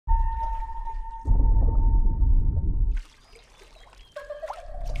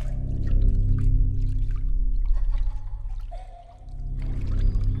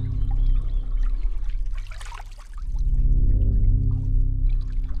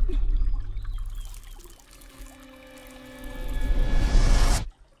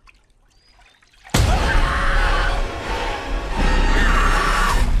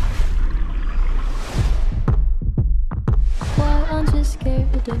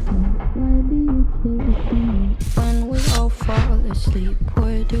When we all fall asleep,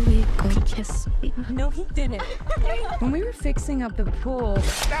 where do we go? Kiss me. No, he didn't. When we were fixing up the pool...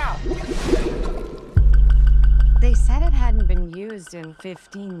 Stop! They said it hadn't been used in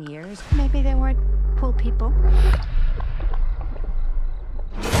 15 years. Maybe they weren't pool people.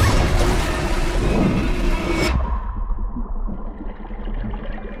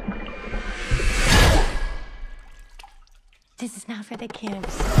 This is not for the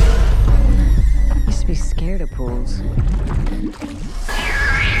kids. I used to be scared of pools.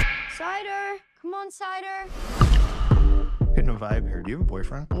 Cider! Come on, Cider! Getting a vibe here. Do you have a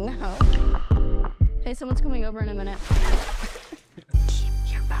boyfriend? No. Hey, someone's coming over in a minute. Keep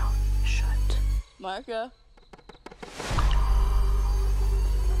your mouth shut. Marco.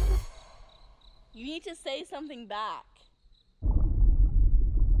 You need to say something back.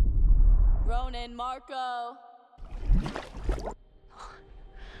 Ronan, Marco.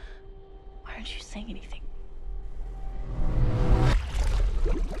 Why aren't you saying anything?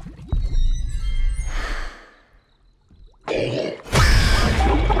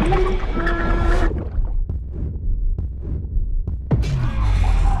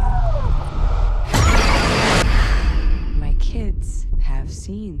 My kids have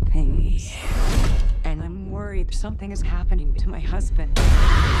seen things. And I'm worried something is happening to my husband.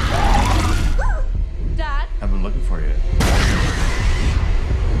 Dad? I've been looking for you.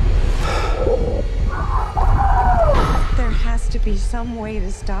 There has to be some way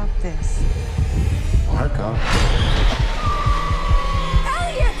to stop this. Marco.